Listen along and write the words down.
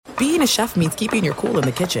being a chef means keeping your cool in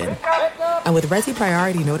the kitchen. And with Resi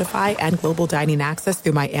Priority Notify and Global Dining Access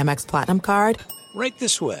through my Amex Platinum card, right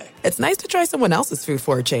this way. It's nice to try someone else's food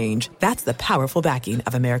for a change. That's the powerful backing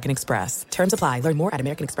of American Express. Terms apply. Learn more at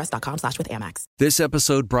americanexpress.com/withAmex. This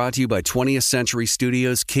episode brought to you by 20th Century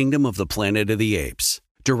Studios' Kingdom of the Planet of the Apes.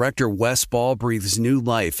 Director Wes Ball breathes new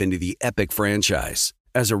life into the epic franchise.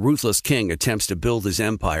 As a ruthless king attempts to build his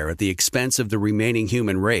empire at the expense of the remaining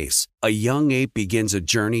human race, a young ape begins a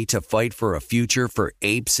journey to fight for a future for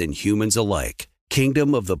apes and humans alike.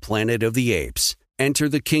 Kingdom of the Planet of the Apes. Enter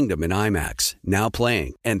the kingdom in IMAX, now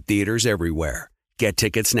playing, and theaters everywhere. Get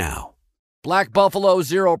tickets now. Black Buffalo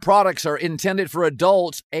Zero products are intended for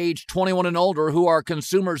adults age 21 and older who are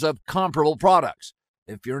consumers of comparable products.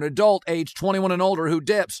 If you're an adult age 21 and older who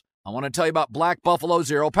dips, I want to tell you about Black Buffalo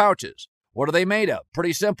Zero pouches. What are they made of?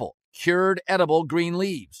 Pretty simple. Cured edible green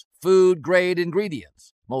leaves, food-grade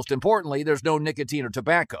ingredients. Most importantly, there's no nicotine or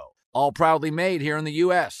tobacco. All proudly made here in the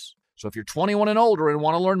U.S., So if you're 21 and older and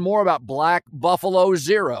want to learn more about Black Buffalo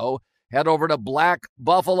Zero, head over to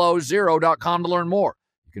blackbuffalozero.com to learn more.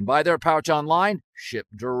 You can buy their pouch online,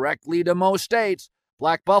 shipped directly to most states.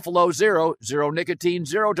 Black Buffalo Zero, zero nicotine,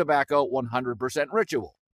 zero tobacco, 100%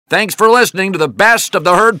 ritual. Thanks for listening to the Best of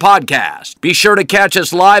the Herd podcast. Be sure to catch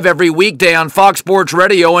us live every weekday on Fox Sports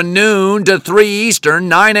Radio at noon to 3 Eastern,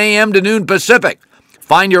 9 a.m. to noon Pacific.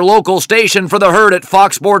 Find your local station for the Herd at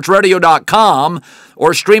foxsportsradio.com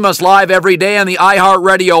or stream us live every day on the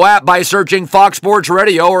iHeartRadio app by searching Fox Sports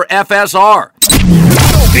Radio or FSR.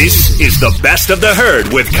 This is the Best of the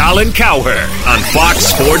Herd with Colin Cowherd on Fox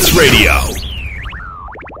Sports Radio.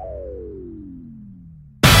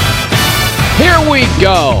 Here we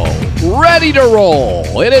go. Ready to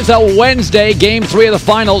roll. It is a Wednesday, Game 3 of the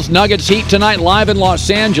Finals. Nuggets Heat tonight live in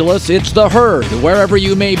Los Angeles. It's the Herd. Wherever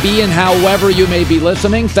you may be and however you may be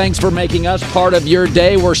listening, thanks for making us part of your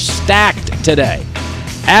day. We're stacked today.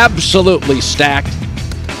 Absolutely stacked.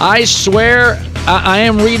 I swear I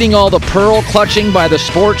am reading all the pearl clutching by the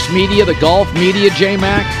sports media, the golf media,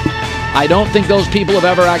 J-Mac. I don't think those people have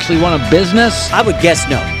ever actually won a business. I would guess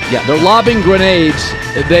no. Yeah, they're lobbing grenades.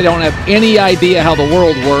 They don't have any idea how the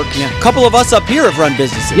world works. Yeah. A couple of us up here have run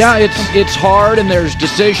businesses. Yeah, it's hard, and there's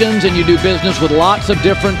decisions, and you do business with lots of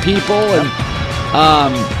different people, and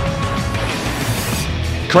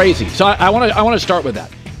crazy. So I want to start with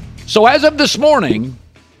that. So as of this morning,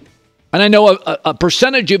 and I know a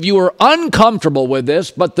percentage of you are uncomfortable with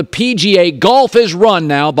this, but the PGA Golf is run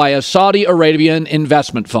now by a Saudi Arabian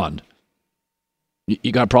investment fund.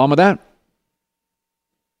 You got a problem with that?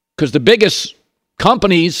 Because the biggest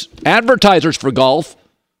companies, advertisers for golf,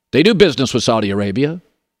 they do business with Saudi Arabia.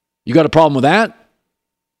 You got a problem with that?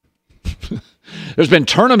 There's been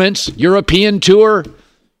tournaments, European Tour,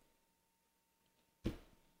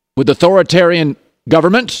 with authoritarian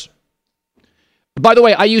governments. By the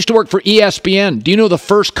way, I used to work for ESPN. Do you know the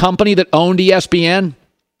first company that owned ESPN?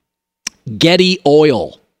 Getty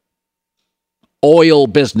Oil. Oil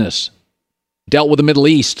business. Dealt with the Middle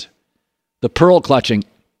East. The pearl clutching.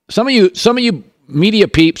 Some of you media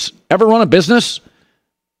peeps ever run a business?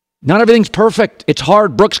 Not everything's perfect. It's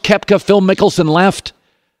hard. Brooks Koepka, Phil Mickelson left.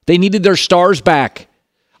 They needed their stars back.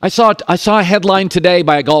 I saw a headline today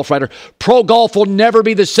by a golf writer. Pro golf will never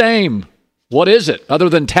be the same. What is it other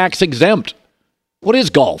than tax exempt? What is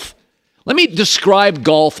golf? Let me describe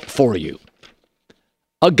golf for you.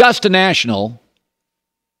 Augusta National,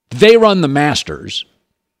 they run the Masters.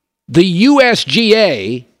 The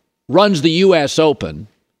USGA runs the US Open.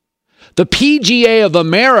 The PGA of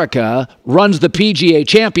America runs the PGA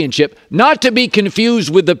Championship, not to be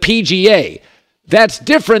confused with the PGA. That's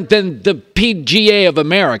different than the PGA of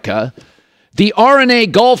America. The R&A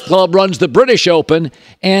Golf Club runs the British Open,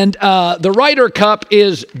 and the Ryder Cup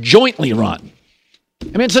is jointly run.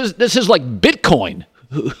 I mean, this is like Bitcoin.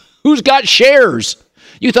 Who's got shares?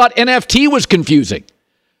 You thought NFT was confusing.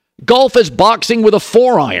 Golf is boxing with a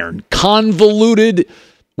 4-iron, convoluted,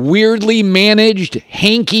 weirdly managed,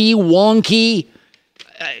 hanky, wonky.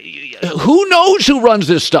 Who knows who runs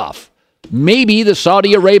this stuff? Maybe the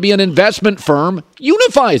Saudi Arabian investment firm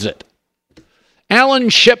unifies it. Alan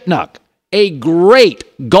Shipnuck, a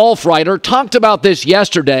great golf writer, talked about this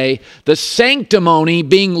yesterday, the sanctimony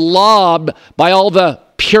being lobbed by all the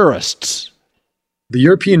purists. The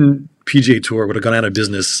European PGA Tour would have gone out of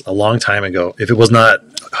business a long time ago if it was not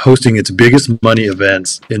hosting its biggest money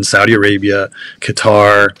events in Saudi Arabia,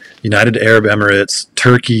 Qatar, United Arab Emirates,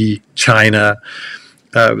 Turkey, China.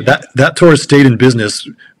 That tour stayed in business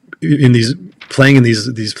in these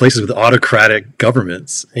places with autocratic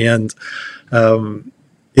governments, and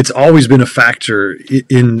it's always been a factor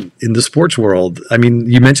in the sports world. I mean,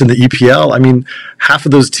 you mentioned the EPL. I mean, half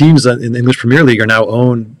of those teams in the English Premier League are now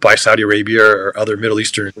owned by Saudi Arabia or other Middle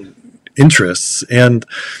Eastern interests. And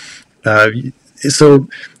so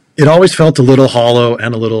it always felt a little hollow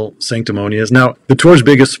and a little sanctimonious. Now, the tour's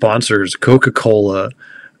biggest sponsors, Coca-Cola,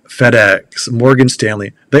 FedEx, Morgan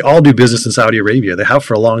Stanley, they all do business in Saudi Arabia. They have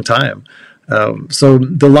for a long time. So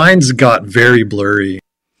the lines got very blurry.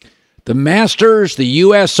 The Masters, the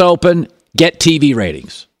U.S. Open get TV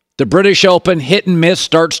ratings. The British Open, hit and miss,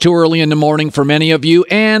 starts too early in the morning for many of you,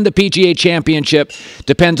 and the PGA Championship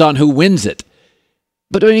depends on who wins it.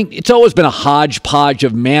 But I mean, it's always been a hodgepodge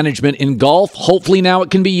of management in golf. Hopefully now it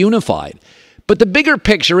can be unified. But the bigger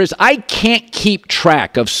picture is I can't keep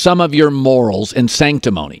track of some of your morals and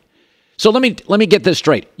sanctimony. So let me get this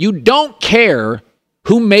straight. You don't care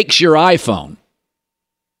who makes your iPhone.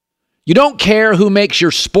 You don't care who makes your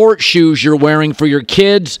sports shoes you're wearing for your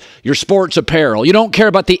kids, your sports apparel. You don't care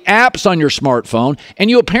about the apps on your smartphone, and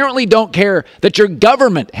you apparently don't care that your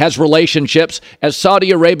government has relationships as Saudi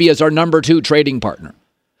Arabia is our number 2 trading partner.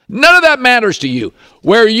 None of that matters to you.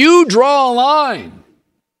 Where you draw a line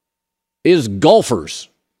is golfers.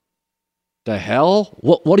 The hell?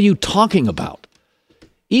 What are you talking about?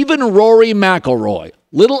 Even Rory McIlroy,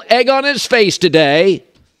 little egg on his face today,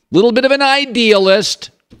 little bit of an idealist.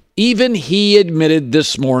 Even he admitted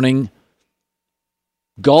this morning,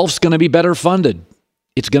 golf's going to be better funded.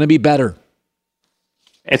 It's going to be better.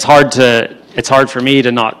 It's hard for me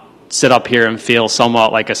to not sit up here and feel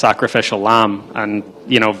somewhat like a sacrificial lamb and,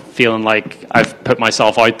 feeling like I've put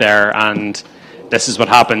myself out there and this is what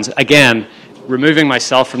happens. Again, removing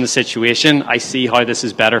myself from the situation, I see how this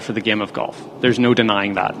is better for the game of golf. There's no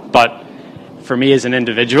denying that. But for me as an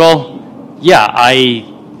individual,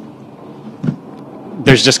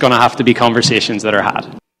 there's just going to have to be conversations that are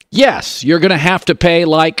had. Yes, you're going to have to pay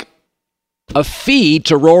like a fee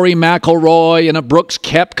to Rory McIlroy and a Brooks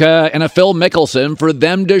Koepka and a Phil Mickelson for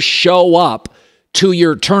them to show up to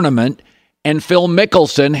your tournament. And Phil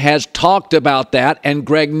Mickelson has talked about that, and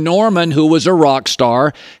Greg Norman, who was a rock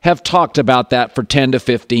star, have talked about that for 10 to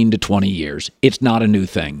 15 to 20 years. It's not a new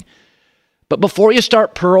thing. But before you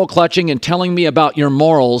start pearl clutching and telling me about your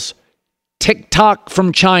morals, TikTok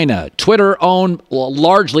from China, Twitter owned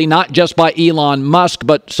largely not just by Elon Musk,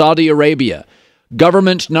 but Saudi Arabia,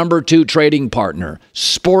 government's number 2 trading partner,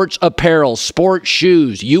 sports apparel, sports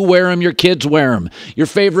shoes. You wear them, your kids wear them, your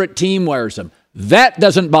favorite team wears them. That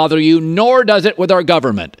doesn't bother you, nor does it with our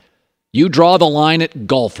government. You draw the line at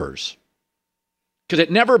golfers. Because it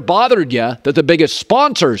never bothered you that the biggest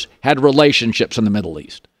sponsors had relationships in the Middle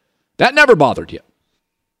East. That never bothered you.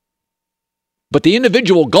 But the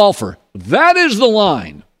individual golfer, that is the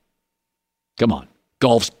line. Come on.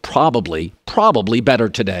 Golf's probably better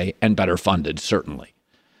today and better funded, certainly.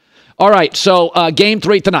 All right, so game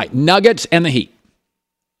 3 tonight, Nuggets and the Heat.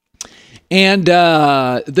 And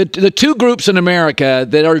the 2 groups in America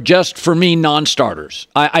that are just, for me, non-starters.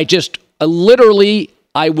 I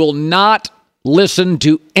will not listen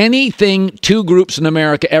to anything 2 groups in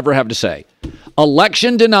America ever have to say.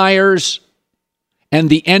 Election deniers and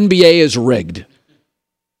the NBA is rigged.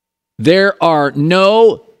 There are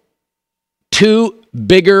no 2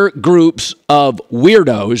 bigger groups of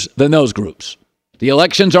weirdos than those groups. The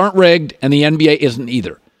elections aren't rigged, and the NBA isn't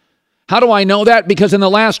either. How do I know that? Because in the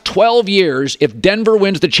last 12 years, if Denver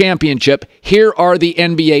wins the championship, here are the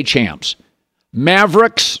NBA champs.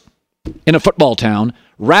 Mavericks in a football town,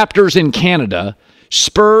 Raptors in Canada,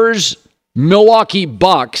 Spurs, Milwaukee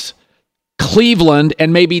Bucks, Cleveland,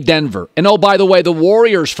 and maybe Denver. And oh, by the way, the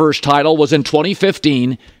Warriors' first title was in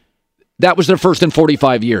 2015. That was their first in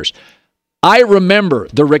 45 years. I remember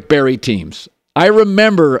the Rick Barry teams. I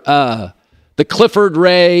remember the Clifford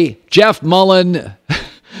Ray, Jeff Mullen.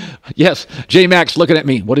 Yes, J-Max looking at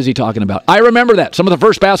me. What is he talking about? I remember that. Some of the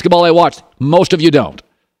first basketball I watched. Most of you don't.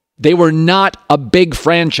 They were not a big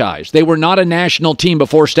franchise. They were not a national team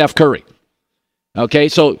before Steph Curry. Okay,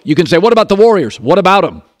 so you can say, what about the Warriors? What about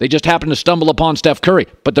them? They just happened to stumble upon Steph Curry.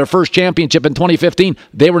 But their first championship in 2015,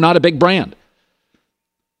 they were not a big brand.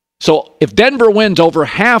 So if Denver wins, over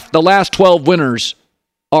half the last 12 winners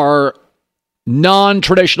are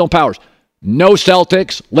non-traditional powers. No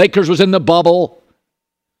Celtics. Lakers was in the bubble.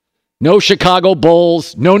 No Chicago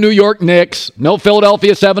Bulls. No New York Knicks. No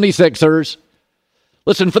Philadelphia 76ers.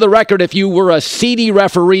 Listen, for the record, if you were a seedy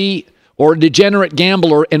referee or a degenerate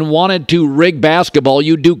gambler and wanted to rig basketball,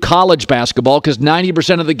 you'd do college basketball because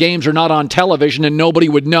 90% of the games are not on television and nobody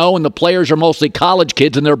would know, and the players are mostly college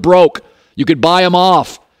kids and they're broke. You could buy them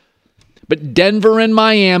off. But Denver and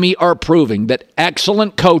Miami are proving that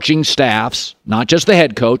excellent coaching staffs, not just the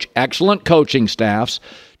head coach, excellent coaching staffs,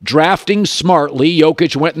 drafting smartly,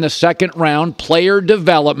 Jokic went in the second round, player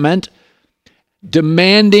development,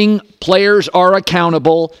 demanding players are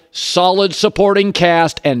accountable, solid supporting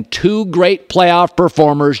cast, and two great playoff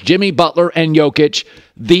performers, Jimmy Butler and Jokic.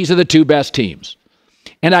 These are the two best teams.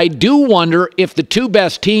 And I do wonder if the two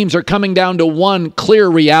best teams are coming down to one clear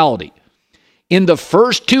reality. In the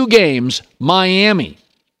first two games, Miami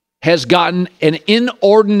has gotten an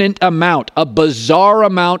inordinate amount, a bizarre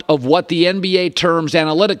amount of what the NBA terms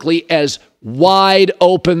analytically as wide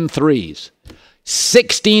open threes.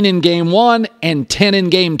 16 in game one and 10 in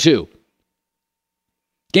game two.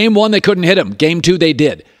 Game one, they couldn't hit them. Game two, they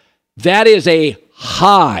did. That is a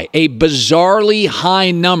bizarrely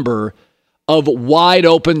high number of wide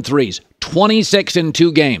open threes. 26 in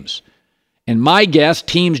 2 games. And my guess,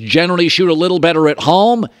 teams generally shoot a little better at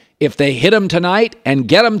home. If they hit them tonight and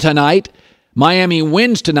get them tonight, Miami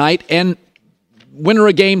wins tonight, and winner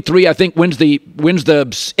of game 3, I think, wins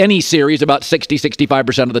any series about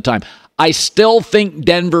 60-65% of the time. I still think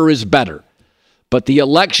Denver is better, but the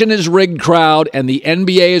election is rigged crowd and the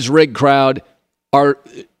NBA is rigged crowd are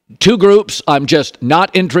two groups I'm just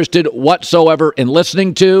not interested whatsoever in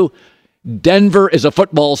listening to. Denver is a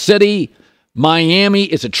football city. Miami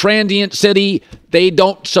is a transient city. They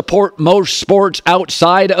don't support most sports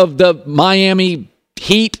outside of the Miami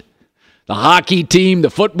Heat. The hockey team, the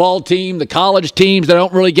football team, the college teams, they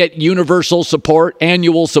don't really get universal support,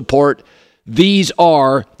 annual support. These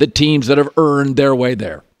are the teams that have earned their way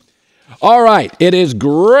there. All right, it is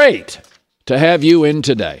great to have you in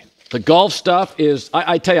today. The golf stuff is,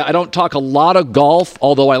 I tell you, I don't talk a lot of golf,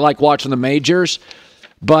 although I like watching the majors,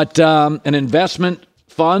 but an investment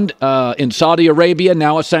fund in Saudi Arabia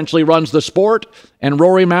now essentially runs the sport, and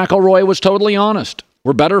Rory McIlroy was totally honest.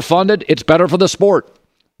 We're better funded, it's better for the sport.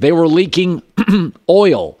 They were leaking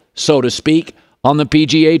oil, so to speak, on the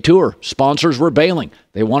PGA Tour. Sponsors were bailing.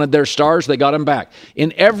 They wanted their stars. They got them back.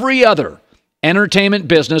 In every other entertainment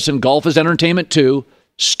business, and golf is entertainment too,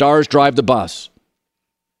 stars drive the bus.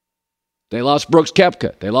 They lost Brooks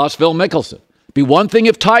Koepka. They lost Phil Mickelson. It'd be one thing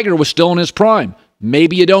if Tiger was still in his prime.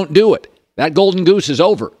 Maybe you don't do it. That golden goose is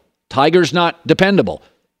over. Tiger's not dependable.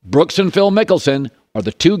 Brooks and Phil Mickelson are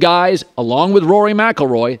the two guys, along with Rory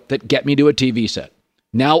McIlroy, that get me to a TV set.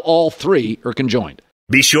 Now all three are conjoined.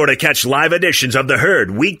 Be sure to catch live editions of The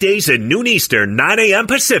Herd weekdays at noon Eastern, 9 a.m.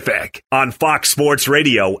 Pacific on Fox Sports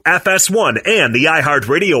Radio, FS1, and the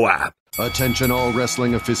iHeartRadio app. Attention all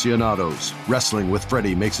wrestling aficionados. Wrestling with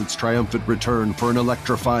Freddie makes its triumphant return for an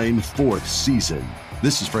electrifying 4th season.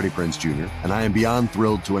 This is Freddie Prinze Jr., and I am beyond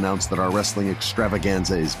thrilled to announce that our wrestling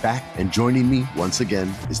extravaganza is back, and joining me once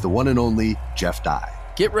again is the one and only Jeff Dye.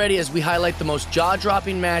 Get ready as we highlight the most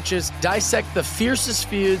jaw-dropping matches, dissect the fiercest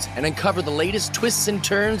feuds, and uncover the latest twists and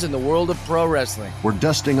turns in the world of pro wrestling. We're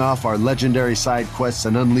dusting off our legendary side quests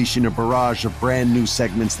and unleashing a barrage of brand new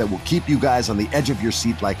segments that will keep you guys on the edge of your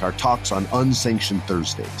seat like our talks on Unsanctioned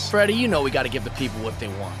Thursdays. Freddie, you know we got to give the people what they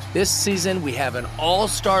want. This season, we have an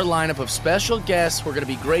all-star lineup of special guests who are going to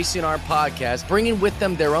be gracing our podcast, bringing with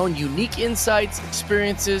them their own unique insights,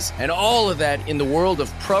 experiences, and all of that in the world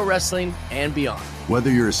of pro wrestling and beyond.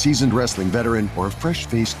 Whether you're a seasoned wrestling veteran or a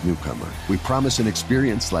fresh-faced newcomer, we promise an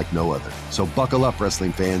experience like no other. So buckle up,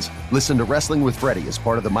 wrestling fans. Listen to Wrestling with Freddie as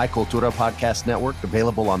part of the My Cultura Podcast Network,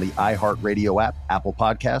 available on the iHeartRadio app, Apple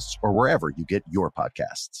Podcasts, or wherever you get your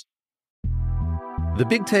podcasts. The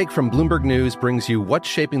Big Take from Bloomberg News brings you what's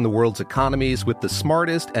shaping the world's economies with the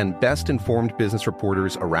smartest and best-informed business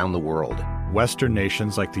reporters around the world. Western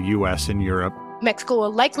nations like the U.S. and Europe. Mexico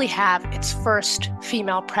will likely have its first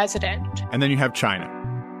female president. And then you have China.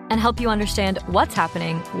 And help you understand what's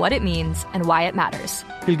happening, what it means, and why it matters.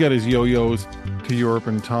 He'll get his yo-yos to Europe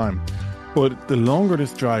in time. But the longer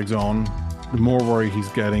this drags on, the more worry he's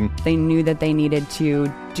getting. They knew that they needed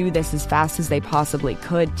to do this as fast as they possibly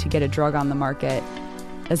could to get a drug on the market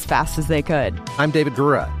as fast as they could. I'm David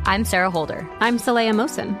Gura. I'm Sarah Holder. I'm Saleha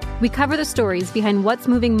Mohsen. We cover the stories behind what's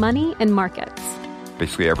moving money and markets.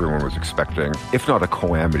 Basically, everyone was expecting, if not a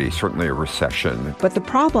calamity, certainly a recession. But the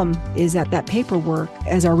problem is that paperwork,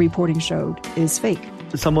 as our reporting showed, is fake.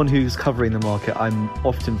 As someone who's covering the market, I'm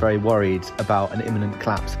often very worried about an imminent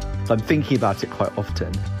collapse. So I'm thinking about it quite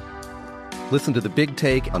often. Listen to The Big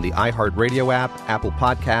Take on the iHeartRadio app, Apple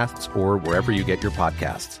Podcasts, or wherever you get your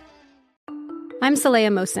podcasts. I'm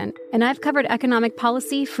Saleha Mohsen, and I've covered economic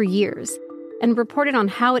policy for years and reported on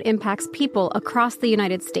how it impacts people across the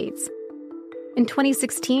United States. In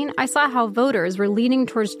 2016, I saw how voters were leaning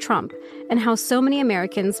towards Trump and how so many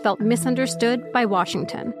Americans felt misunderstood by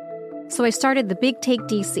Washington. So I started The Big Take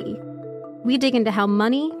DC. We dig into how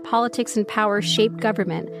money, politics, and power shape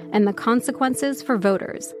government and the consequences for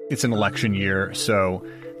voters. It's an election year, so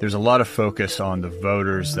there's a lot of focus on the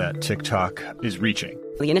voters that TikTok is reaching.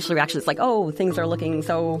 The initial reaction is like, oh, things are looking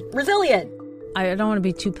so resilient. I don't want to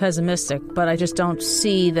be too pessimistic, but I just don't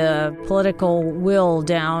see the political will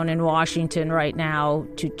down in Washington right now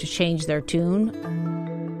to change their tune.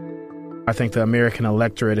 I think the American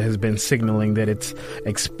electorate has been signaling that it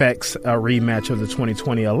expects a rematch of the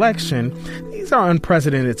 2020 election. These are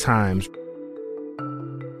unprecedented times.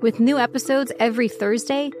 With new episodes every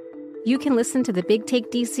Thursday, you can listen to The Big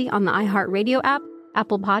Take DC on the iHeartRadio app,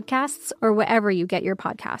 Apple Podcasts, or wherever you get your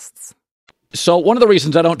podcasts. So one of the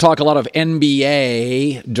reasons I don't talk a lot of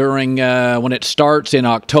NBA during when it starts in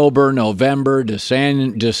October, November,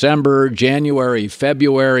 December, January,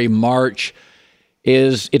 February, March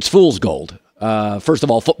is it's fool's gold. First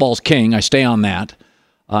of all, football's king. I stay on that.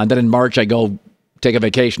 And then in March, I go take a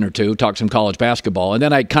vacation or two, talk some college basketball. And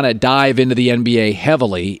then I kind of dive into the NBA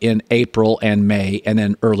heavily in April and May and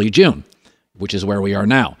then early June, which is where we are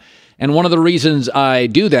now. And one of the reasons I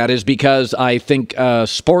do that is because I think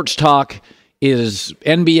sports talk is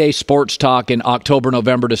NBA sports talk in October,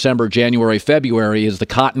 November, December, January, February is the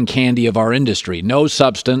cotton candy of our industry. No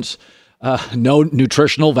substance, no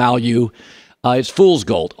nutritional value. It's fool's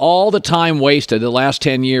gold. All the time wasted the last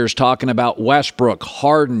 10 years talking about Westbrook,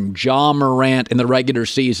 Harden, Ja Morant in the regular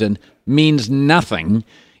season means nothing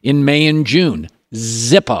in May and June.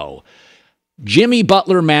 Zippo. Jimmy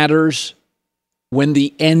Butler matters when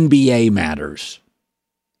the NBA matters.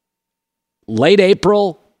 Late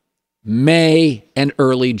April, May, and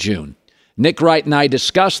early June. Nick Wright and I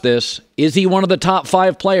discussed this. Is he one of the top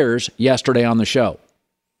 5 players yesterday on the show?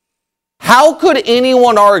 How could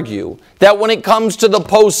anyone argue that when it comes to the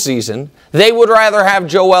postseason, they would rather have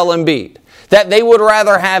Joel Embiid? That they would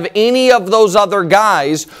rather have any of those other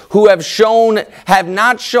guys who have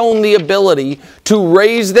not shown the ability to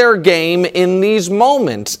raise their game in these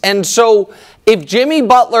moments. And so if Jimmy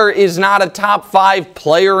Butler is not a top 5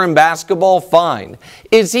 player in basketball, fine.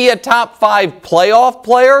 Is he a top 5 playoff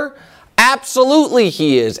player? Absolutely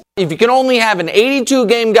he is. If you can only have an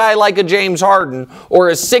 82-game guy like a James Harden or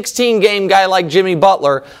a 16-game guy like Jimmy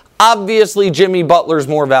Butler, obviously Jimmy Butler's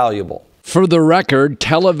more valuable. For the record,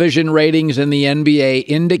 television ratings in the NBA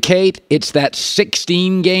indicate it's that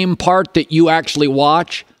 16-game part that you actually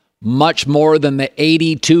watch much more than the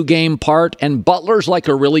 82-game part. And Butler's like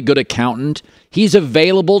a really good accountant. He's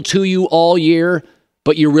available to you all year,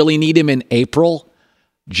 but you really need him in April.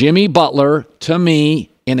 Jimmy Butler, to me,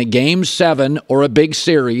 in a Game 7 or a big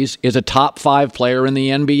series, is a top 5 player in the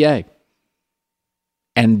NBA.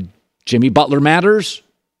 And Jimmy Butler matters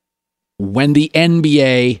when the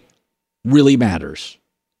NBA really matters.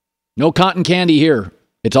 No cotton candy here.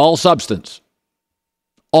 It's all substance.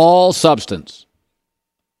 All substance.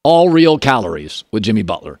 All real calories with Jimmy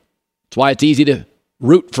Butler. That's why it's easy to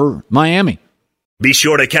root for Miami. Be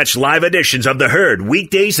sure to catch live editions of The Herd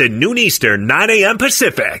weekdays at noon Eastern, 9 a.m.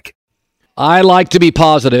 Pacific. I like to be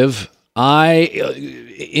positive.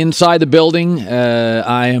 Inside the building,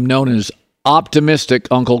 I am known as optimistic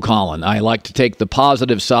Uncle Colin. I like to take the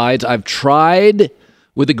positive sides. I've tried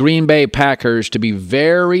with the Green Bay Packers to be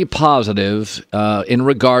very positive in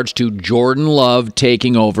regards to Jordan Love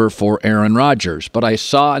taking over for Aaron Rodgers. But I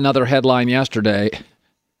saw another headline yesterday.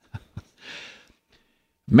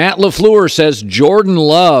 Matt LaFleur says Jordan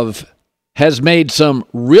Love has made some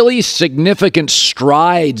really significant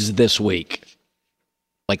strides this week.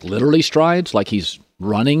 Like literally strides? Like he's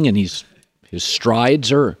running and his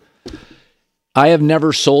strides are... I have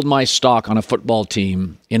never sold my stock on a football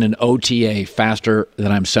team in an OTA faster than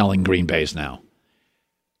I'm selling Green Bay's now.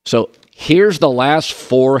 So here's the last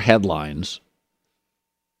 4 headlines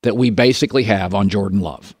that we basically have on Jordan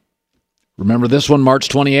Love. Remember this one, March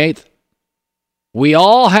 28th? We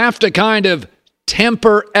all have to kind of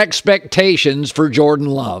temper expectations for Jordan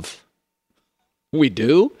Love. We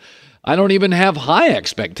do? I don't even have high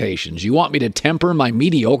expectations. You want me to temper my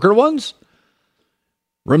mediocre ones?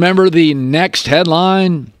 Remember the next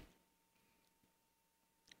headline?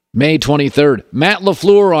 May 23rd. Matt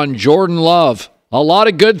LaFleur on Jordan Love. A lot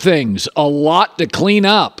of good things. A lot to clean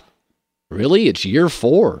up. Really? It's year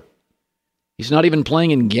 4. He's not even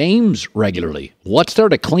playing in games regularly. What's there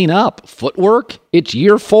to clean up? Footwork? It's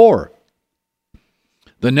year 4.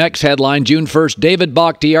 The next headline, June 1st, David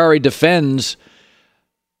Bakhtiari defends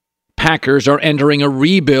Packers are entering a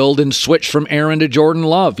rebuild and switch from Aaron to Jordan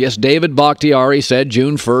Love. Yes, David Bakhtiari said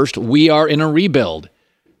June 1st, we are in a rebuild.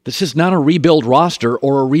 This is not a rebuild roster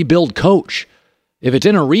or a rebuild coach. If it's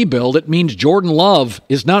in a rebuild, it means Jordan Love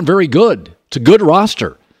is not very good. It's a good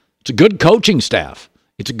roster. It's a good coaching staff.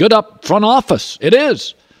 It's a good up front office. It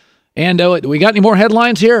is. And we got any more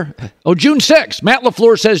headlines here? Oh, June 6th, Matt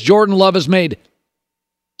LaFleur says Jordan Love has made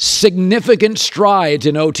significant strides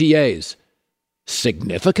in OTAs.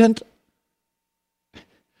 Significant?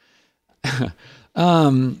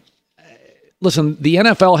 Listen, the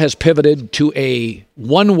NFL has pivoted to a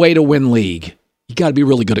one-way-to-win league. You got to be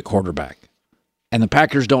really good at quarterback. And the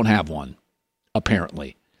Packers don't have one,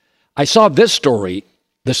 apparently. I saw this story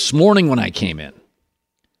this morning when I came in.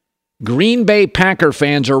 Green Bay Packer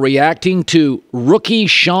fans are reacting to rookie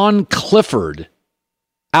Sean Clifford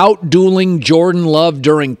out-dueling Jordan Love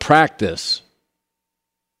during practice.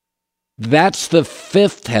 That's the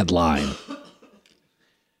 5th headline.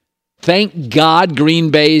 Thank God Green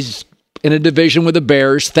Bay's in a division with the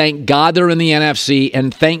Bears. Thank God they're in the NFC.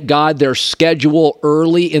 And thank God their schedule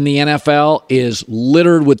early in the NFL is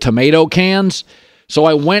littered with tomato cans. So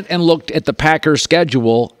I went and looked at the Packers'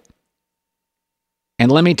 schedule.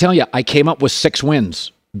 And let me tell you, I came up with 6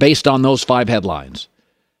 wins based on those 5 headlines.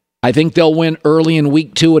 I think they'll win early in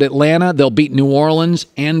week 2 at Atlanta. They'll beat New Orleans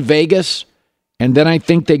and Vegas. And then I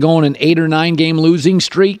think they go on an 8 or 9 game losing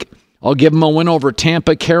streak. I'll give them a win over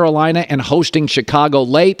Tampa, Carolina, and hosting Chicago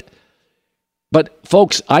late. But,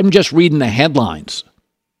 folks, I'm just reading the headlines.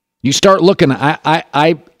 You start looking,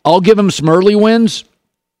 I'll give them some early wins,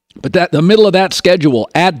 but the middle of that schedule,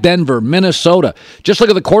 at Denver, Minnesota, just look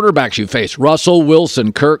at the quarterbacks you face. Russell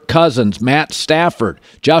Wilson, Kirk Cousins, Matt Stafford,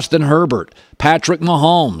 Justin Herbert, Patrick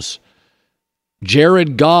Mahomes,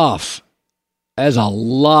 Jared Goff. There's a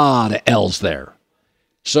lot of L's there.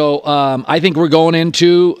 So I think we're going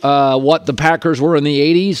into what the Packers were in the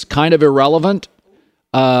 80s, kind of irrelevant.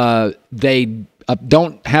 They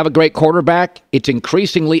don't have a great quarterback. It's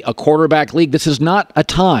increasingly a quarterback league. This is not a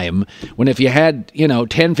time when if you had,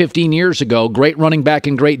 10, 15 years ago, great running back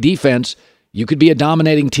and great defense, you could be a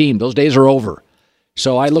dominating team. Those days are over.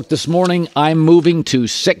 So I looked this morning. I'm moving to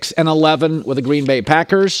 6-11 with the Green Bay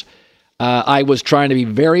Packers. I was trying to be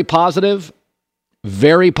very positive.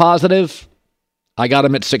 Very positive. I got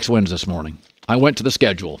them at 6 wins this morning. I went to the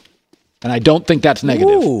schedule, and I don't think that's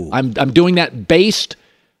negative. Ooh. I'm doing that based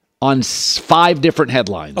on 5 different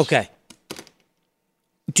headlines. Okay.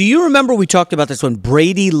 Do you remember we talked about this when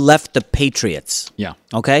Brady left the Patriots? Yeah.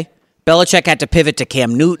 Okay. Belichick had to pivot to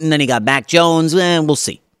Cam Newton, then he got Mac Jones, and we'll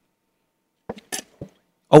see.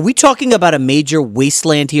 Are we talking about a major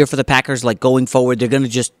wasteland here for the Packers? Like going forward, they're going to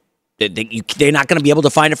just they're not going to be able to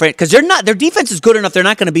find a friend because they're not. Their defense is good enough. They're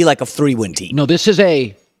not going to be like a 3-win team. No, this is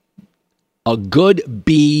a good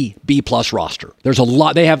B plus roster. There's a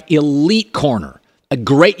lot. They have elite corner, a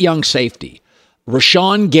great young safety,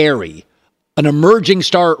 Rashawn Gary, an emerging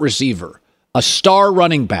star receiver, a star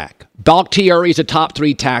running back. Bakhtiari's a top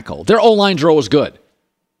 3 tackle. Their O-line's always good.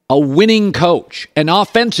 A winning coach, an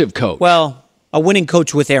offensive coach. Well, a winning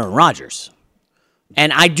coach with Aaron Rodgers.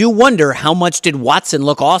 And I do wonder how much did Watson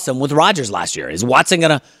look awesome with Rodgers last year? Is Watson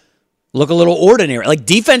going to look a little ordinary? Like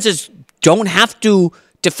defenses don't have to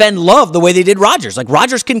defend Love the way they did Rodgers. Like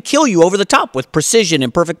Rodgers can kill you over the top with precision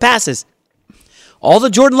and perfect passes. All the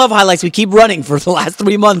Jordan Love highlights we keep running for the last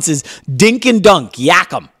 3 months is dink and dunk,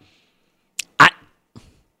 yak 'em.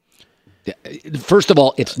 First of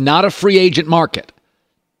all, it's not a free agent market.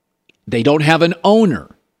 They don't have an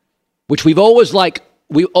owner, which we always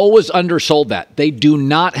undersold that. They do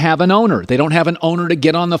not have an owner. They don't have an owner to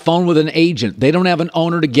get on the phone with an agent. They don't have an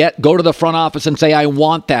owner to go to the front office and say, I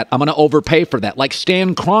want that. I'm going to overpay for that. Like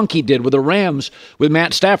Stan Kroenke did with the Rams with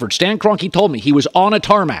Matt Stafford. Stan Kroenke told me he was on a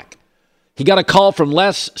tarmac. He got a call from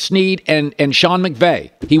Les Snead and Sean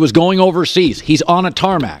McVay. He was going overseas. He's on a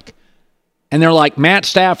tarmac. And they're like, Matt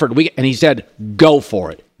Stafford, and he said, go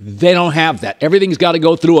for it. They don't have that. Everything's got to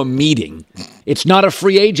go through a meeting. It's not a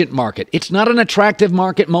free agent market. It's not an attractive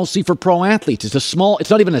market mostly for pro athletes. It's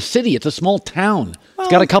not even a city. It's a small town. It's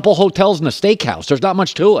got a couple hotels and a steakhouse. There's not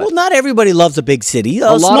much to it. Well, not everybody loves a big city.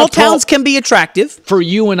 Small towns can be attractive. For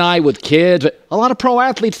you and I with kids, a lot of pro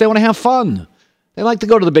athletes, they want to have fun. They like to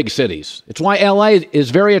go to the big cities. It's why LA is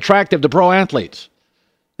very attractive to pro athletes.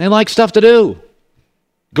 They like stuff to do.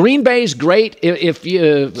 Green Bay's great if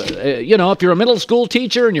you're a middle school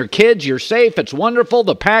teacher and your kids, you're safe. It's wonderful.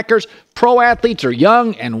 The Packers, pro athletes are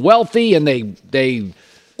young and wealthy, and they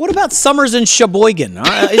What about Summers in Sheboygan?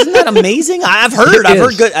 Isn't that amazing? I've heard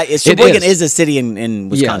good. Sheboygan is a city in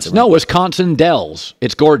Wisconsin. Yes. No, Wisconsin Dells.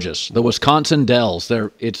 It's gorgeous. The Wisconsin Dells.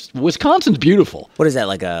 Wisconsin's beautiful. What is that,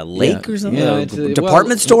 like a lake or something? Yeah, it's a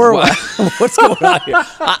department store? What's going on here?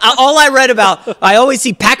 All I read about, I always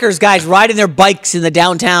see Packers guys riding their bikes in the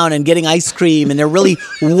downtown and getting ice cream, and they're really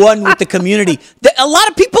one with the community. A lot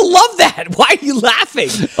of people love that. Why are you laughing?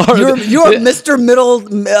 You're Mr.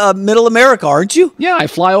 Middle America, aren't you? Yeah, I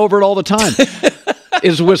fly over it all the time.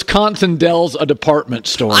 Is Wisconsin Dells a department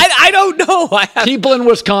store? I don't know. People in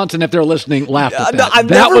Wisconsin, if they're listening, laugh at that. No, I've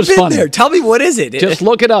that never was been funny. there. Tell me, what is it? Just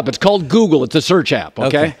look it up. It's called Google. It's a search app,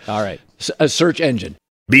 okay? All right. A search engine.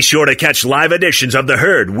 Be sure to catch live editions of The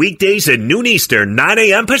Herd weekdays at noon Eastern, 9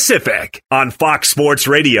 a.m. Pacific on Fox Sports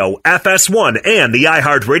Radio, FS1, and the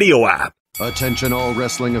iHeartRadio app. Attention all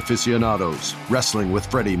wrestling aficionados. Wrestling with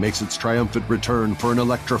Freddie makes its triumphant return for an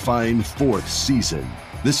electrifying 4th season.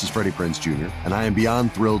 This is Freddie Prinze Jr., and I am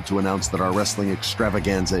beyond thrilled to announce that our wrestling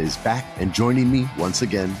extravaganza is back, and joining me once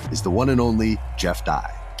again is the one and only Jeff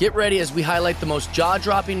Dye. Get ready as we highlight the most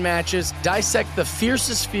jaw-dropping matches, dissect the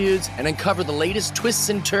fiercest feuds, and uncover the latest twists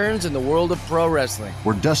and turns in the world of pro wrestling.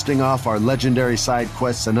 We're dusting off our legendary side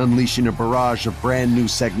quests and unleashing a barrage of brand new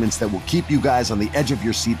segments that will keep you guys on the edge of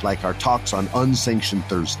your seat like our talks on Unsanctioned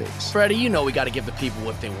Thursdays. Freddie, you know we got to give the people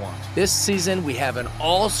what they want. This season, we have an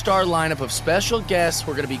all-star lineup of special guests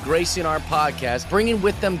who are going to be gracing our podcast, bringing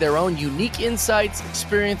with them their own unique insights,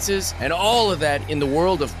 experiences, and all of that in the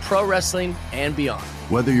world of pro wrestling and beyond.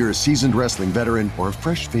 Whether you're a seasoned wrestling veteran or a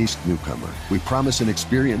fresh-faced newcomer, we promise an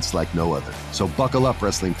experience like no other. So buckle up,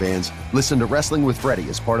 wrestling fans. Listen to Wrestling with Freddie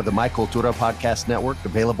as part of the My Cultura Podcast Network,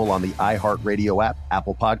 available on the iHeartRadio app,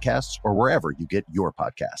 Apple Podcasts, or wherever you get your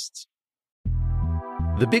podcasts.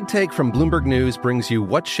 The Big Take from Bloomberg News brings you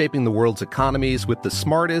what's shaping the world's economies with the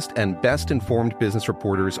smartest and best-informed business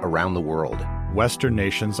reporters around the world. Western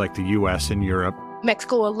nations like the U.S. and Europe.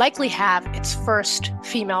 Mexico will likely have its first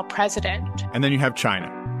female president. And then you have China.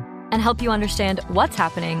 And help you understand what's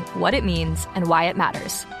happening, what it means, and why it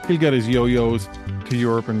matters. He'll get his yo-yos to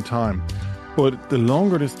Europe in time. But the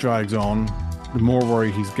longer this drags on, the more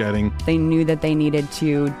worry he's getting. They knew that they needed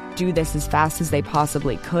to do this as fast as they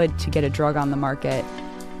possibly could to get a drug on the market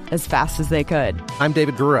as fast as they could. I'm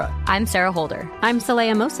David Gura. I'm Sarah Holder. I'm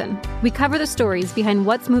Saleha Mohsen. We cover the stories behind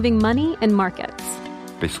what's moving money and markets.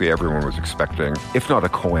 Basically, everyone was expecting, if not a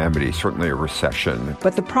calamity, certainly a recession.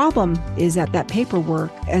 But the problem is that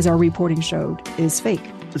paperwork, as our reporting showed, is fake.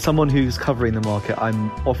 As someone who's covering the market,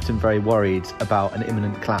 I'm often very worried about an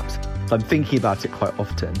imminent collapse. So I'm thinking about it quite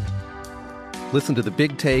often. Listen to The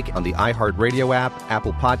Big Take on the iHeartRadio app,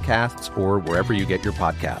 Apple Podcasts, or wherever you get your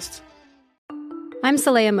podcasts. I'm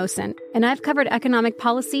Saleha Mohsen, and I've covered economic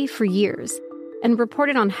policy for years and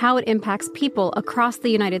reported on how it impacts people across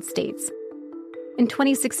the United States. In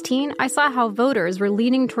 2016, I saw how voters were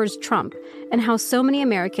leaning towards Trump and how so many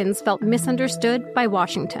Americans felt misunderstood by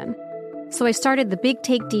Washington. So I started the Big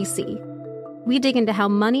Take DC. We dig into how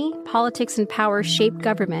money, politics, and power shape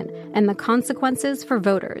government and the consequences for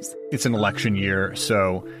voters. It's an election year,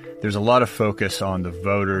 so there's a lot of focus on the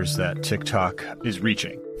voters that TikTok is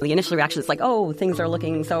reaching. The initial reaction is like, oh, things are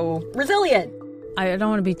looking so resilient. I don't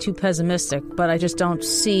want to be too pessimistic, but I just don't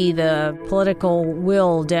see the political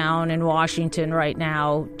will down in Washington right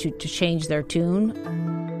now to change their tune.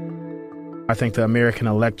 I think the American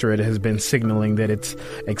electorate has been signaling that it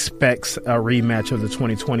expects a rematch of the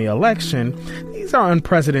 2020 election. These are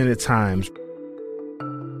unprecedented times.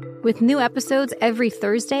 With new episodes every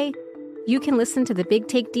Thursday, you can listen to the Big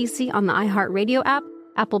Take DC on the iHeartRadio app,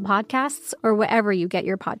 Apple Podcasts, or wherever you get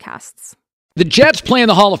your podcasts. The Jets play in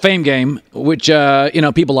the Hall of Fame game, which,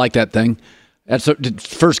 people like that thing. That's the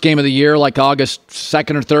first game of the year, like August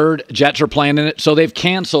 2nd or 3rd. Jets are playing in it. So they've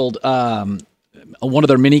canceled one of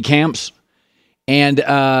their mini camps. And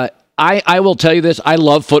I will tell you this. I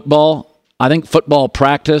love football. I think football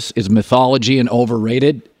practice is mythology and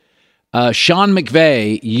overrated. Sean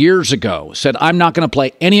McVay, years ago, said, I'm not going to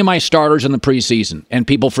play any of my starters in the preseason. And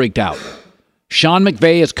people freaked out. Sean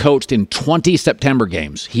McVay has coached in 20 September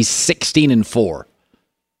games. He's 16-4.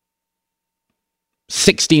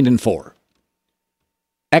 16-4.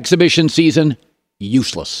 Exhibition season,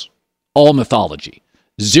 useless. All mythology.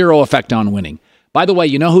 Zero effect on winning. By the way,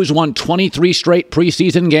 you know who's won 23 straight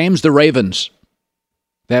preseason games? The Ravens.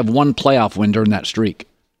 They have one playoff win during that streak.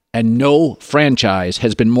 And no franchise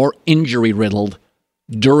has been more injury-riddled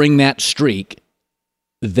during that streak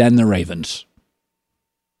than the Ravens.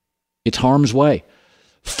 It's harm's way.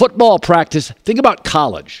 Football practice, think about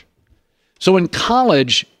college. So in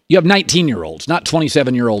college, you have 19-year-olds, not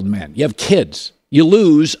 27-year-old men. You have kids. You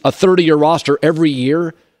lose a third of your roster every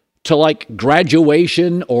year. to like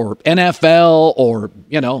graduation or NFL or,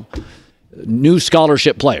 new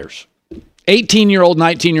scholarship players. 18-year-old,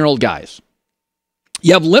 19-year-old guys.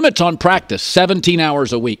 You have limits on practice, 17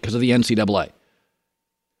 hours a week because of the NCAA.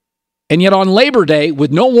 And yet on Labor Day,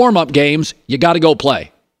 with no warm-up games, you got to go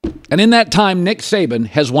play. And in that time, Nick Saban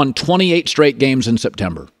has won 28 straight games in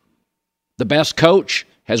September. The best coach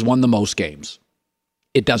has won the most games.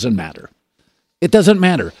 It doesn't matter. It doesn't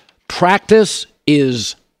matter. Practice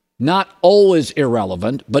is not always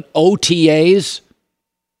irrelevant, but OTAs,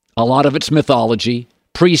 a lot of it's mythology.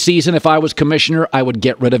 Preseason, if I was commissioner, I would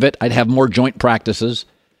get rid of it. I'd have more joint practices.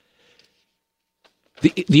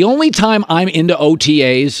 The only time I'm into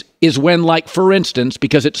OTAs is when, like, for instance,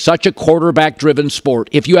 because it's such a quarterback-driven sport,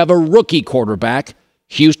 if you have a rookie quarterback,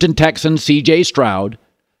 Houston Texans, C.J. Stroud,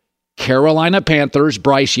 Carolina Panthers,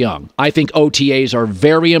 Bryce Young. I think OTAs are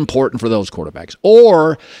very important for those quarterbacks.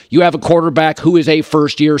 Or you have a quarterback who is a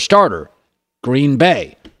first-year starter, Green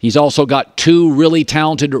Bay. He's also got 2 really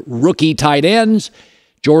talented rookie tight ends.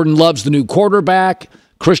 Jordan Love's the new quarterback.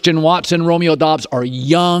 Christian Watson, Romeo Doubs are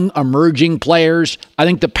young, emerging players. I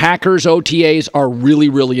think the Packers' OTAs are really,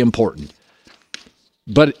 really important.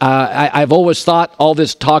 But I've always thought all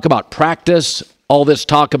this talk about practice, all this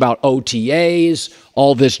talk about OTAs,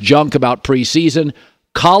 all this junk about preseason,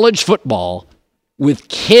 college football with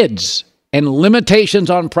kids and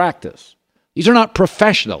limitations on practice. These are not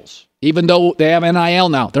professionals. Even though they have NIL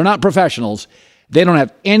now, they're not professionals. They don't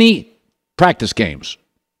have any practice games.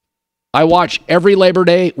 I watch every Labor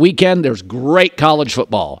Day weekend. There's great college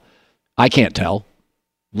football. I can't tell.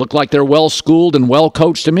 Look like they're well-schooled and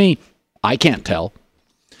well-coached to me. I can't tell.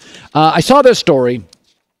 I saw this story.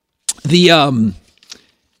 There's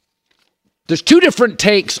 2 different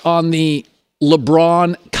takes on the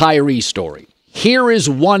LeBron-Kyrie story. Here is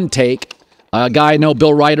one take. A guy I know,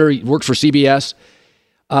 Bill Ryder, he works for CBS.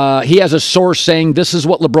 He has a source saying this is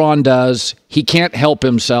what LeBron does. He can't help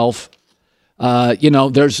himself.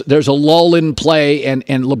 There's a lull in play, and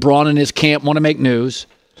LeBron and his camp want to make news.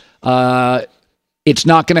 It's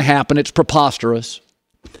not going to happen. It's preposterous.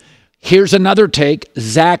 Here's another take.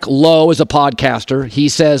 Zach Lowe is a podcaster. He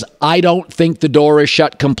says, I don't think the door is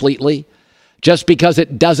shut completely. Just because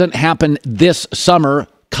it doesn't happen this summer,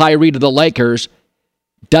 Kyrie to the Lakers,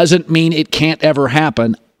 doesn't mean it can't ever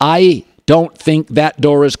happen. I don't think that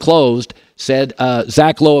door is closed, said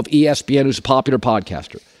Zach Lowe of ESPN, who's a popular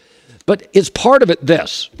podcaster. But is part of it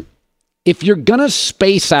this? If you're going to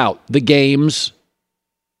space out the games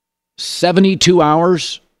 72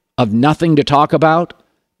 hours of nothing to talk about,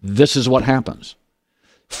 this is what happens.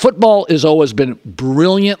 Football has always been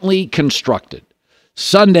brilliantly constructed.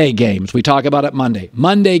 Sunday games, we talk about it Monday.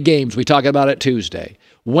 Monday games, we talk about it Tuesday.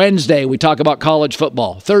 Wednesday, we talk about college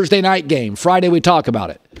football. Thursday night game. Friday, we talk about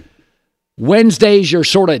it. Wednesday's your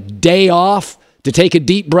sort of day off to take a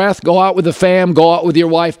deep breath, go out with the fam, go out with your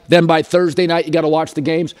wife. Then by Thursday night, you got to watch the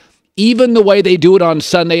games. Even the way they do it on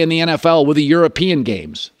Sunday in the NFL with the European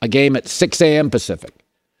games, a game at 6 a.m. Pacific,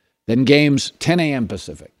 then games 10 a.m.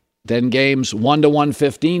 Pacific, then games 1 to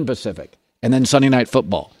 1:15 Pacific, and then Sunday night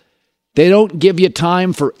football. They don't give you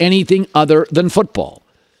time for anything other than football.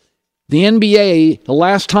 The NBA, the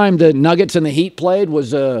last time the Nuggets and the Heat played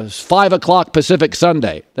was 5 o'clock Pacific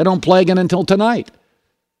Sunday. They don't play again until tonight.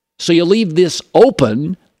 So you leave this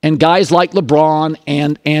open, and guys like LeBron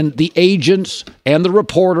and the agents and the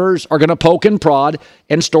reporters are going to poke and prod,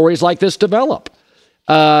 and stories like this develop.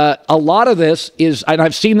 A lot of this is, and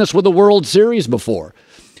I've seen this with the World Series before,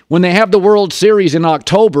 when they have the World Series in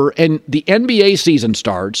October and the NBA season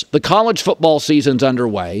starts, the college football season's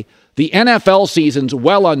underway, the NFL season's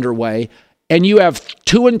well underway, and you have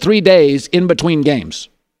 2 and 3 days in between games.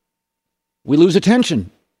 We lose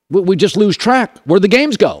attention. We just lose track where the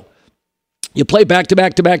games go. You play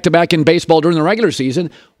back-to-back in baseball during the regular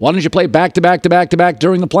season. Why don't you play back-to-back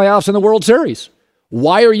during the playoffs and the World Series?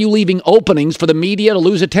 Why are you leaving openings for the media to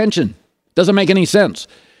lose attention? Doesn't make any sense.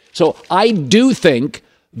 So I do think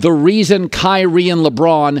the reason Kyrie and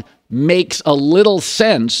LeBron makes a little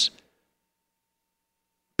sense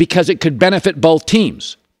because it could benefit both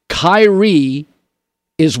teams. Kyrie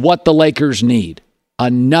is what the Lakers need.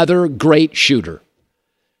 Another great shooter.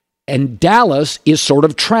 And Dallas is sort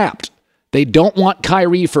of trapped. They don't want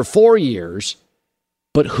Kyrie for 4 years,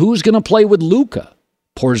 but who's going to play with Luka?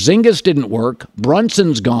 Porzingis didn't work.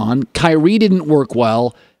 Brunson's gone. Kyrie didn't work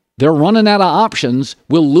well. They're running out of options.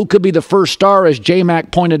 Will Luka be the first star, as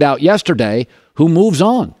J-Mac pointed out yesterday, who moves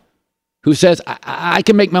on? Who says, I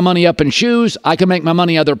can make my money up in shoes. I can make my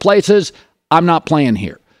money other places. I'm not playing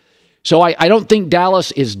here. So I don't think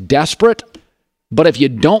Dallas is desperate. But if you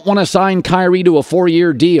don't want to sign Kyrie to a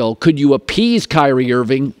 4-year deal, could you appease Kyrie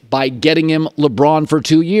Irving by getting him LeBron for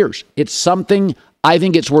 2 years. It's something I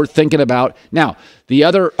think it's worth thinking about. Now, the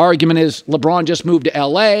other argument is LeBron just moved to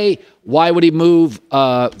L.A. Why would he move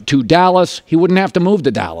to Dallas? He wouldn't have to move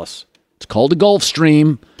to Dallas. It's called the Gulf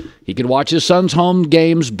Stream. He could watch his son's home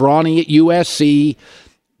games, Bronny at USC.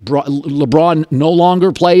 LeBron no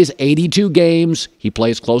longer plays 82 games. He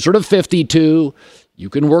plays closer to 52. You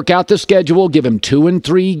can work out the schedule, give him 2 and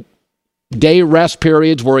 3 day rest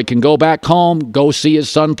periods where he can go back home, go see his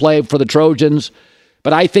son play for the Trojans.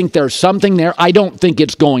 But I think there's something there. I don't think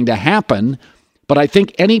it's going to happen, but I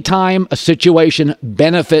think anytime a situation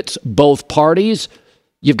benefits both parties,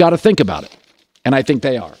 you've got to think about it. And I think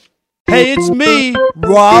they are. Hey, it's me,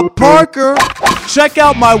 Rob Parker. Check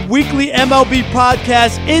out my weekly MLB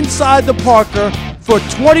podcast, Inside the Parker, for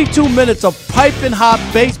 22 minutes of piping hot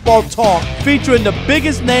baseball talk featuring the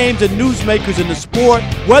biggest names and newsmakers in the sport.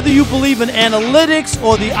 Whether you believe in analytics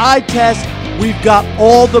or the eye test, we've got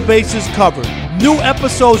all the bases covered. New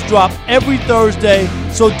episodes drop every Thursday,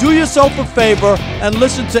 so do yourself a favor and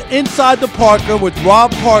listen to Inside the Parker with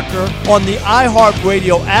Rob Parker on the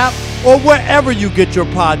iHeartRadio app or wherever you get your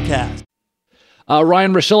podcast.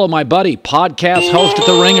 Ryan Russillo, my buddy, podcast host at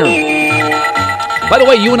The Ringer. By the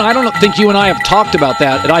way, I don't think you and I have talked about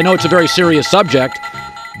that, and I know it's a very serious subject,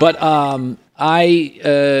 but my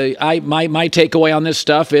takeaway on this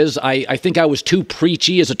stuff is I think I was too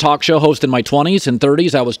preachy as a talk show host in my 20s and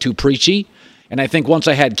 30s. I was too preachy. And I think once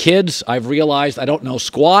I had kids, I've realized I don't know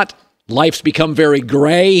squat. Life's become very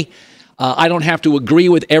gray. I don't have to agree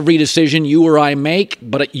with every decision you or I make,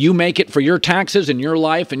 but you make it for your taxes and your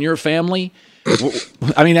life and your family.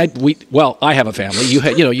 I mean, I have a family. You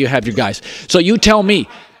have your guys. So you tell me,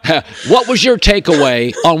 what was your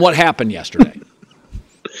takeaway on what happened yesterday?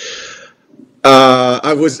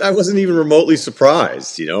 I wasn't even remotely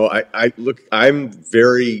surprised. I'm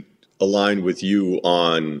very aligned with you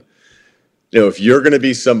on. If you're going to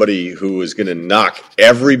be somebody who is going to knock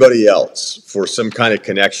everybody else for some kind of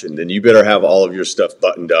connection, then you better have all of your stuff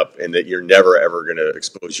buttoned up and that you're never, ever going to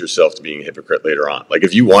expose yourself to being a hypocrite later on. Like,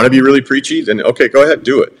 if you want to be really preachy, then okay, go ahead,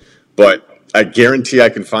 do it. But I guarantee I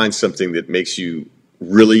can find something that makes you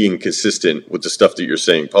really inconsistent with the stuff that you're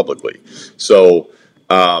saying publicly. So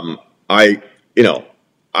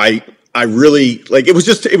I really, like, it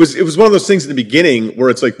was one of those things in the beginning where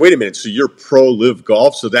it's like, wait a minute, so you're pro live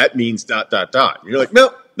golf, so that means ... And you're like,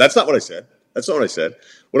 no, that's not what I said. That's not what I said.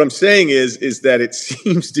 What I'm saying is that it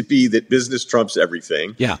seems to be that business trumps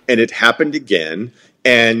everything. Yeah. And it happened again.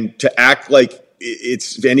 And to act like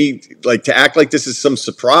to act like this is some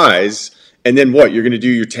surprise, and then what? You're going to do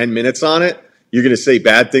your 10 minutes on it? You're going to say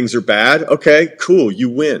bad things are bad? Okay, cool. You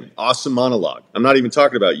win. Awesome monologue. I'm not even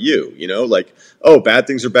talking about you, bad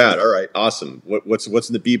things are bad. All right, awesome. What's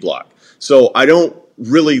in the B block? So I don't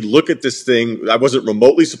really look at this thing. I wasn't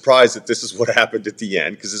remotely surprised that this is what happened at the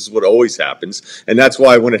end, because this is what always happens. And that's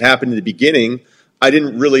why when it happened in the beginning, I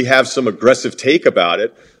didn't really have some aggressive take about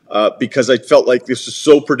it because I felt like this was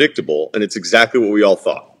so predictable, and it's exactly what we all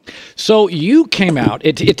thought. So you came out.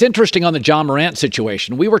 It's interesting on the John Morant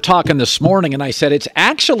situation. We were talking this morning, and I said it's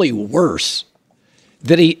actually worse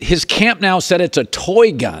that his camp now said it's a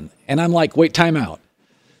toy gun. And I'm like, wait, time out.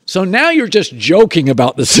 So now you're just joking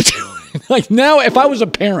about the situation. Like, now if I was a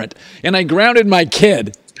parent and I grounded my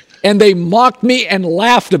kid and they mocked me and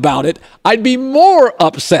laughed about it, I'd be more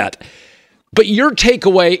upset. But your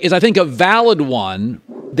takeaway is, I think, a valid one,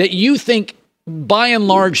 that you think by and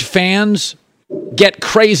large fans get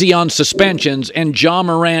crazy on suspensions, and John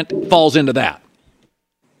Morant falls into that.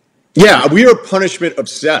 Yeah, we are punishment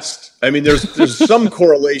obsessed. I mean, there's some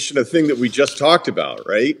correlation, a thing that we just talked about,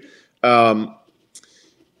 right?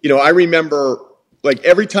 I remember, like,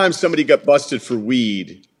 every time somebody got busted for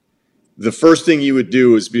weed, the first thing you would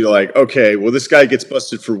do is be like, okay, well, this guy gets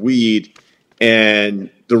busted for weed, and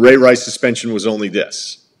the Ray Rice suspension was only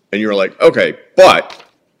this. And you're like, okay, but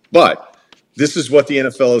this is what the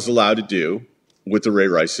NFL is allowed to do with the Ray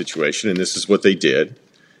Rice situation, and this is what they did.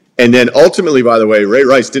 And then ultimately, by the way, Ray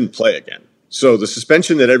Rice didn't play again. So the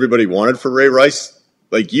suspension that everybody wanted for Ray Rice,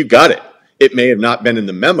 like, you got it. It may have not been in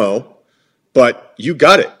the memo, but you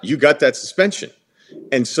got it. You got that suspension.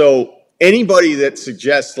 And so anybody that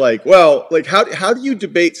suggests, like, well, like, how do you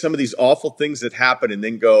debate some of these awful things that happen and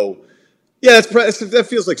then go, yeah, that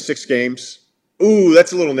feels like 6 games. Ooh,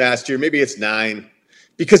 that's a little nastier. Maybe it's 9.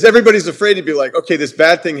 Because everybody's afraid to be like, okay, this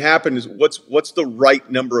bad thing happened. What's the right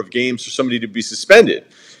number of games for somebody to be suspended?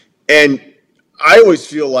 And I always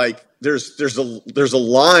feel like there's a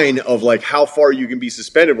line of, like, how far you can be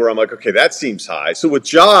suspended where I'm like, okay, that seems high. So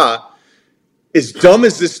with Ja, as dumb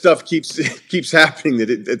as this stuff keeps happening,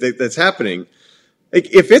 that's happening,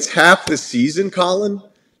 like, if it's half the season, Colin,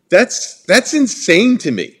 That's insane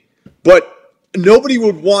to me. But nobody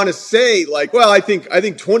would want to say, like, well, I think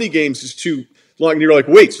 20 games is too long. And you're like,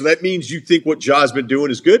 wait, so that means you think what Ja's been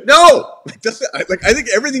doing is good? No! I think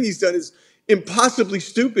everything he's done is impossibly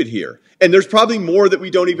stupid here. And there's probably more that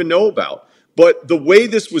we don't even know about. But the way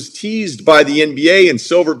this was teased by the NBA and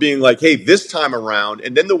Silver being like, hey, this time around,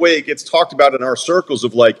 and then the way it gets talked about in our circles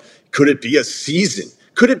of like, could it be a season?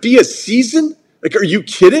 Could it be a season? Like, are you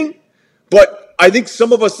kidding? But I think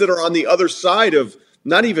some of us that are on the other side of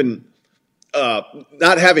not having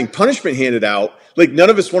punishment handed out, like none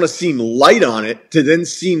of us want to seem light on it to then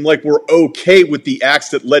seem like we're okay with the acts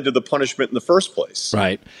that led to the punishment in the first place.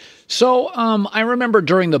 Right. So I remember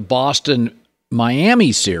during the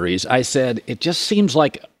Boston-Miami series, I said, it just seems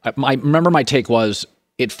like, I remember my take was,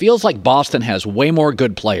 it feels like Boston has way more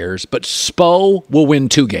good players, but Spo will win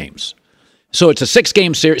 2 games. So it's a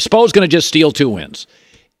 6-game series. Spo's going to just steal 2 wins.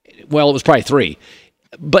 Well, it was probably 3.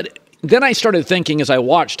 But then I started thinking as I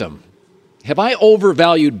watched them, have I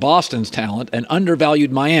overvalued Boston's talent and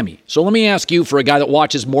undervalued Miami? So let me ask you, for a guy that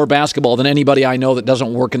watches more basketball than anybody I know that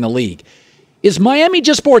doesn't work in the league, is Miami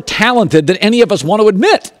just more talented than any of us want to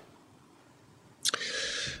admit?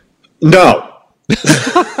 No.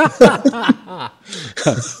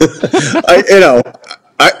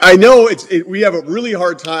 I know we have a really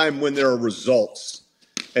hard time when there are results,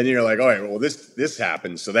 and you're like, all right, well, this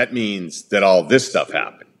happened, so that means that all this stuff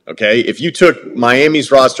happened. Okay, if you took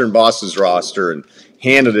Miami's roster and Boston's roster and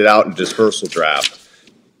handed it out in dispersal draft,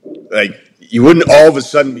 like you wouldn't all of a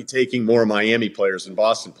sudden be taking more Miami players than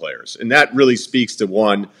Boston players, and that really speaks to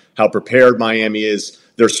one, how prepared Miami is.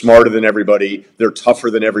 They're smarter than everybody. They're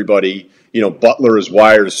tougher than everybody. You know, Butler is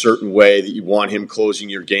wired a certain way that you want him closing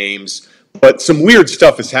your games. But some weird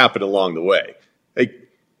stuff has happened along the way. Like,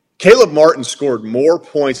 Caleb Martin scored more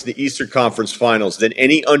points in the Eastern Conference Finals than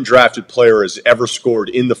any undrafted player has ever scored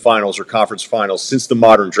in the finals or conference finals since the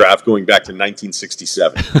modern draft going back to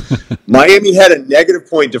 1967. Miami had a negative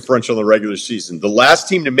point differential in the regular season. The last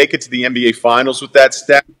team to make it to the NBA Finals with that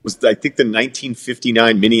stat was, I think, the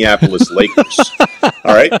 1959 Minneapolis Lakers.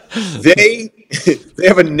 All right? They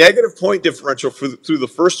have a negative point differential through the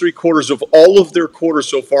first 3 quarters of all of their quarters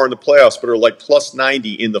so far in the playoffs, but are like plus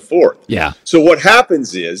 90 in the fourth. Yeah. So what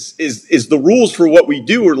happens is the rules for what we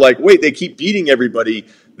do are like, wait, they keep beating everybody.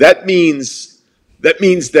 That means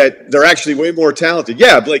that they're actually way more talented.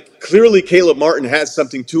 Yeah, like clearly Caleb Martin has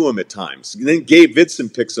something to him at times. And then Gabe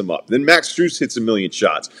Vincent picks him up. Then Max Strus hits a million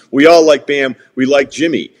shots. We all like Bam. We like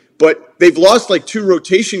Jimmy. But they've lost like 2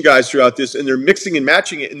 rotation guys throughout this, and they're mixing and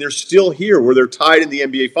matching it, and they're still here where they're tied in the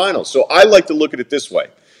NBA Finals. So I like to look at it this way.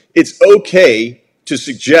 It's okay to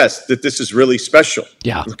suggest that this is really special.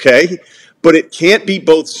 Yeah. Okay? But it can't be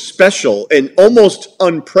both special and almost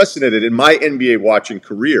unprecedented in my NBA watching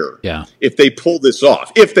career. Yeah. If they pull this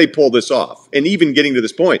off. And even getting to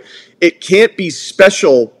this point, it can't be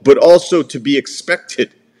special, but also to be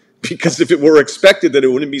expected. Because if it were expected, then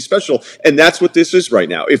it wouldn't be special. And that's what this is right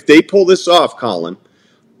now. If they pull this off, Colin,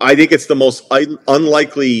 I think it's the most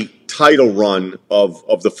unlikely title run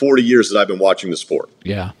of the 40 years that I've been watching the sport.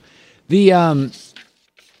 Yeah. The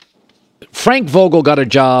Frank Vogel got a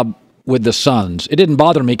job with the Suns. It didn't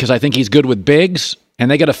bother me because I think he's good with bigs,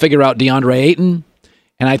 and they got to figure out DeAndre Ayton,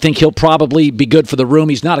 and I think he'll probably be good for the room.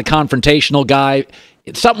 He's not a confrontational guy.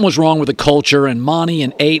 Something was wrong with the culture and Monty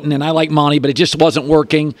and Ayton, and I like Monty, but it just wasn't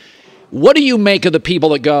working. What do you make of the people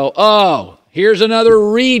that go, oh, here's another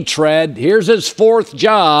retread, here's his 4th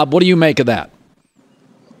job? What do you make of that?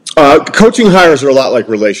 Coaching hires are a lot like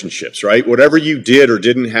relationships, right? Whatever you did or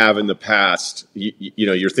didn't have in the past, you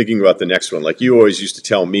know, you're thinking about the next one. Like you always used to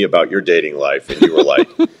tell me about your dating life, and you were like,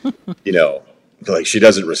 you know, like she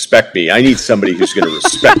doesn't respect me. I need somebody who's going to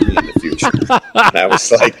respect me in the future. And I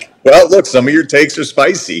was like, well, look, some of your takes are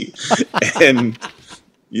spicy. And,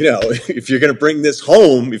 you know, if you're going to bring this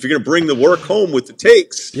home, if you're going to bring the work home with the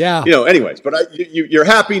takes, yeah, you know, anyways, but you're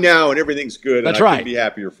happy now and everything's good. That's and I right. couldn't be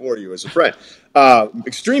happier for you as a friend.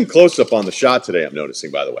 Extreme close-up on the shot today, I'm noticing,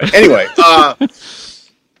 by the way. Anyway,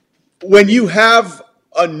 when you have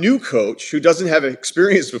a new coach who doesn't have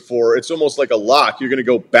experience before, it's almost like a lock. You're going to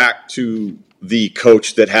go back to the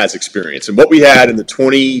coach that has experience. And what we had in the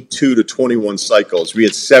 22 to 21 cycles, we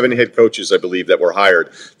had 7 head coaches, I believe, that were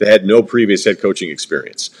hired that had no previous head coaching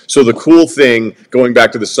experience. So the cool thing, going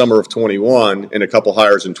back to the summer of 21 and a couple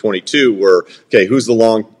hires in 22 were, okay, who's the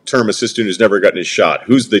long-term assistant who's never gotten his shot?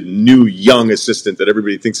 Who's the new young assistant that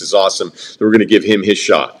everybody thinks is awesome that we're going to give him his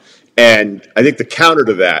shot? And I think the counter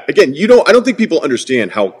to that, again, I don't think people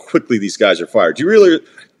understand how quickly these guys are fired.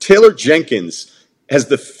 Taylor Jenkins has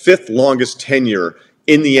the 5th longest tenure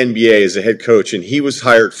in the NBA as a head coach, and he was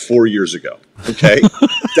hired 4 years ago. Okay,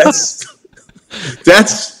 That's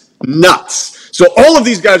nuts. So all of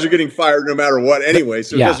these guys are getting fired no matter what anyway,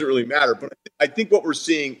 so it doesn't really matter. But I think what we're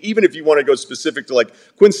seeing, even if you want to go specific to like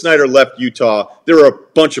Quinn Snyder left Utah, there are a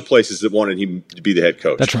bunch of places that wanted him to be the head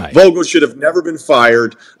coach. That's right. Vogel should have never been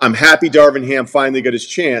fired. I'm happy Darvin Ham finally got his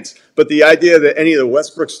chance. But the idea that any of the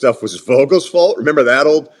Westbrook stuff was Vogel's fault, remember that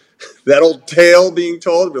old tale being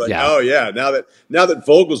told? Be like, oh yeah, now that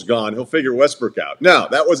Vogel's gone, he'll figure Westbrook out. No,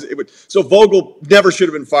 so Vogel never should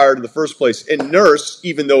have been fired in the first place. And Nurse,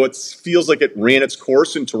 even though it feels like it ran its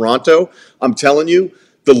course in Toronto, I'm telling you,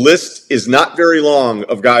 the list is not very long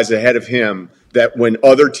of guys ahead of him that when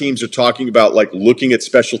other teams are talking about like looking at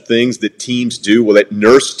special things that teams do, well, that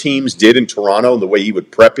Nurse teams did in Toronto and the way he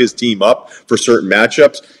would prep his team up for certain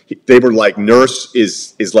matchups, they were like, Nurse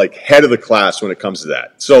is like head of the class when it comes to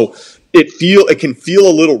that. So it can feel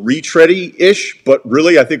a little retready-ish, but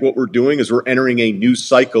really I think what we're doing is we're entering a new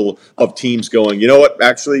cycle of teams going, you know what,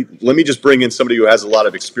 actually, let me just bring in somebody who has a lot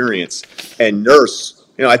of experience. And Nurse,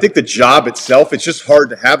 I think the job itself, it's just hard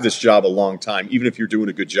to have this job a long time, even if you're doing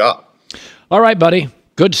a good job. All right, buddy.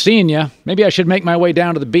 Good seeing you. Maybe I should make my way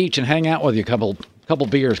down to the beach and hang out with you. A couple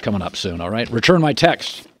beers coming up soon, all right? Return my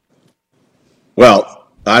text. Well,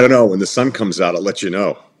 I don't know. When the sun comes out, I'll let you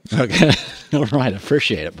know. Okay. All right.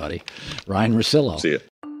 Appreciate it, buddy. Ryan Russillo. See you.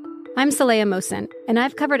 I'm Saleha Mohsen, and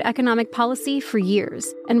I've covered economic policy for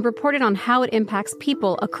years and reported on how it impacts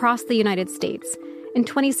people across the United States. In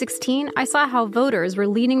 2016, I saw how voters were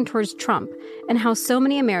leaning towards Trump and how so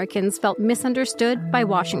many Americans felt misunderstood by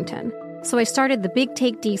Washington. So I started The Big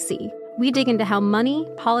Take DC. We dig into how money,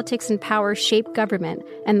 politics, and power shape government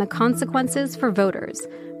and the consequences for voters.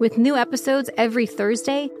 With new episodes every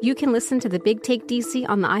Thursday, you can listen to The Big Take DC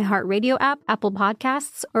on the iHeartRadio app, Apple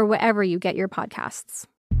Podcasts, or wherever you get your podcasts.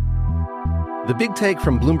 The Big Take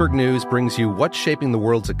from Bloomberg News brings you what's shaping the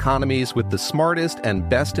world's economies with the smartest and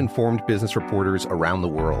best-informed business reporters around the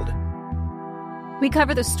world. We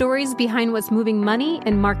cover the stories behind what's moving money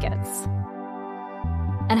and markets,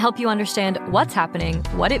 and help you understand what's happening,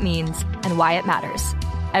 what it means, and why it matters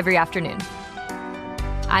every afternoon.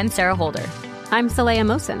 I'm Sarah Holder. I'm Saleha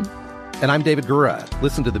Mohsen. And I'm David Gura.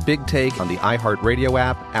 Listen to The Big Take on the iHeartRadio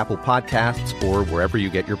app, Apple Podcasts, or wherever you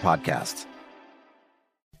get your podcasts.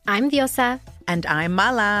 I'm Diosa. And I'm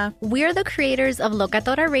Mala. We're the creators of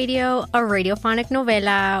Locatora Radio, a radiophonic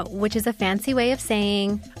novela, which is a fancy way of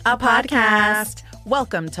saying a podcast.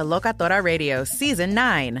 Welcome to Locatora Radio Season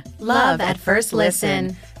 9. Love at First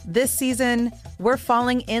Listen. This season, we're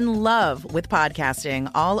falling in love with podcasting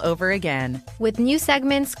all over again. With new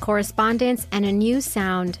segments, correspondence, and a new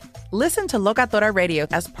sound. Listen to Locatora Radio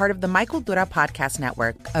as part of the My Cultura Podcast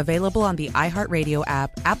Network. Available on the iHeartRadio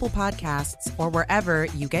app, Apple Podcasts, or wherever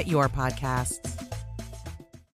you get your podcasts.